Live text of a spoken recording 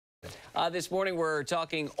This morning we're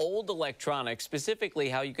talking old electronics, specifically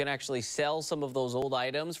how you can actually sell some of those old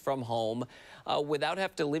items from home without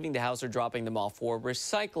having to leaving the house or dropping them off for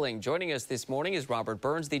recycling. Joining us this morning is Robert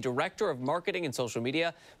Burns, the Director of Marketing and Social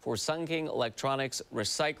Media for Sunnking Electronics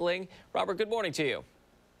Recycling. Robert, good morning to you.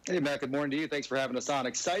 Hey, Matt, good morning to you. Thanks for having us on.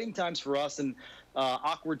 Exciting times for us and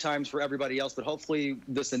awkward times for everybody else, but hopefully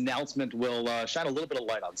this announcement will shine a little bit of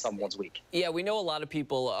light on someone's week. Yeah, we know a lot of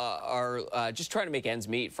people are just trying to make ends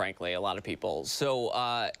meet, frankly, a lot of people.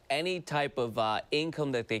 So any type of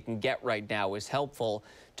income that they can get right now is helpful.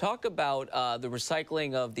 Talk about the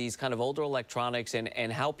recycling of these kind of older electronics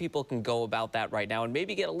and how people can go about that right now and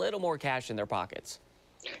maybe get a little more cash in their pockets.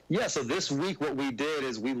 Yeah, so this week what we did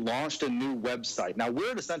is we launched a new website. Now,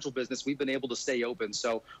 we're an essential business. We've been able to stay open,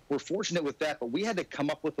 so we're fortunate with that, but we had to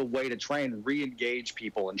come up with a way to try and re-engage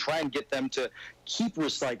people and try and get them to keep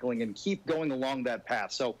recycling and keep going along that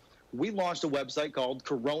path. So we launched a website called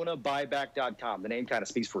coronabuyback.com. The name kind of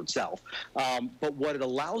speaks for itself. But what it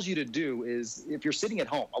allows you to do is, if you're sitting at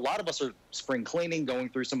home, a lot of us are spring cleaning, going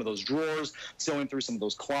through some of those drawers, going through some of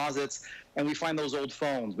those closets, and we find those old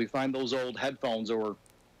phones, we find those old headphones or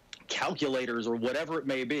calculators or whatever it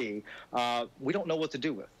may be. We don't know what to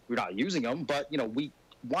do with. We're not using them, but we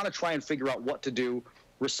want to try and figure out what to do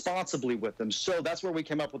responsibly with them. So that's where we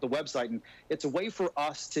came up with the website, and it's a way for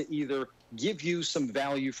us to either give you some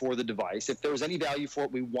value for the device. If there's any value for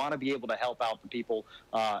it, we want to be able to help out the people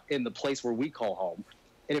in the place where we call home.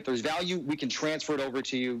 And if there's value, we can transfer it over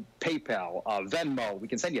to you, PayPal, Venmo. We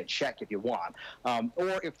can send you a check if you want.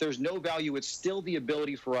 Or if there's no value, it's still the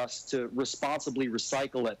ability for us to responsibly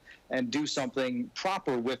recycle it and do something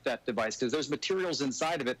proper with that device, because there's materials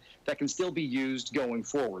inside of it that can still be used going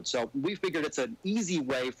forward. So we figured it's an easy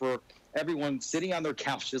way for everyone sitting on their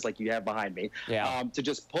couches like you have behind me, to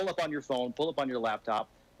just pull up on your phone, pull up on your laptop,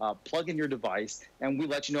 plug in your device, and we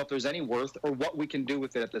let you know if there's any worth or what we can do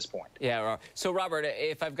with it at this point. Yeah. So, Robert,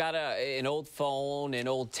 if I've got an old phone, an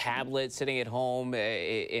old tablet sitting at home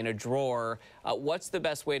in a drawer, what's the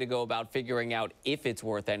best way to go about figuring out if it's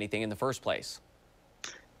worth anything in the first place?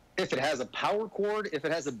 If it has a power cord, if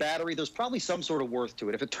it has a battery, there's probably some sort of worth to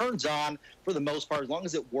it. If it turns on, for the most part, as long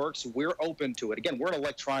as it works, we're open to it. Again, we're an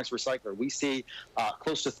electronics recycler. We see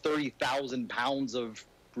close to 30,000 pounds of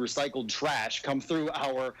recycled trash come through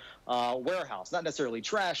our warehouse. Not necessarily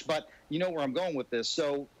trash, but you know where I'm going with this.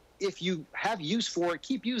 So if you have use for it,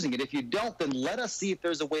 keep using it. If you don't, then let us see if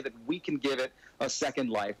there's a way that we can give it a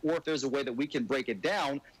second life, or if there's a way that we can break it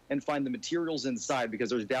down and find the materials inside, because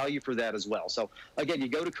there's value for that as well. So again, you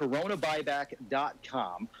go to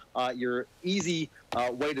coronabuyback.com, your easy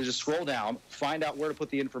way to just scroll down, find out where to put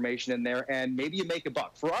the information in there, and maybe you make a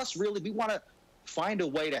buck. For us, really, we want to find a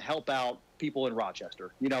way to help out people in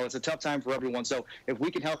Rochester. It's a tough time for everyone. So if we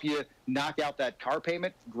can help you knock out that car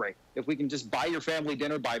payment, great. If we can just buy your family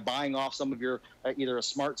dinner by buying off some of your either a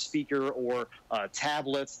smart speaker or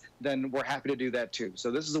tablets, then we're happy to do that too. So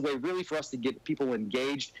this is a way really for us to get people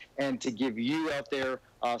engaged and to give you out there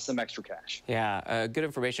some extra cash. Yeah, good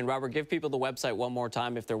information. Robert, give people the website one more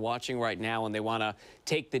time if they're watching right now and they want to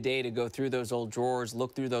take the day to go through those old drawers,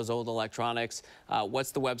 look through those old electronics.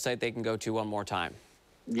 What's the website they can go to one more time?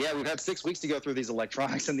 Yeah, we've had 6 weeks to go through these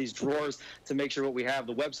electronics and these drawers to make sure what we have.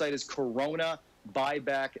 The website is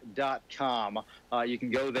coronabuyback.com. You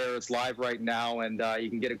can go there. It's live right now, and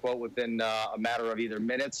you can get a quote within a matter of either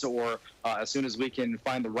minutes or as soon as we can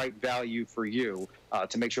find the right value for you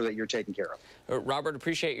to make sure that you're taken care of. Robert,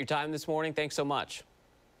 appreciate your time this morning. Thanks so much.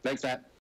 Thanks, Matt.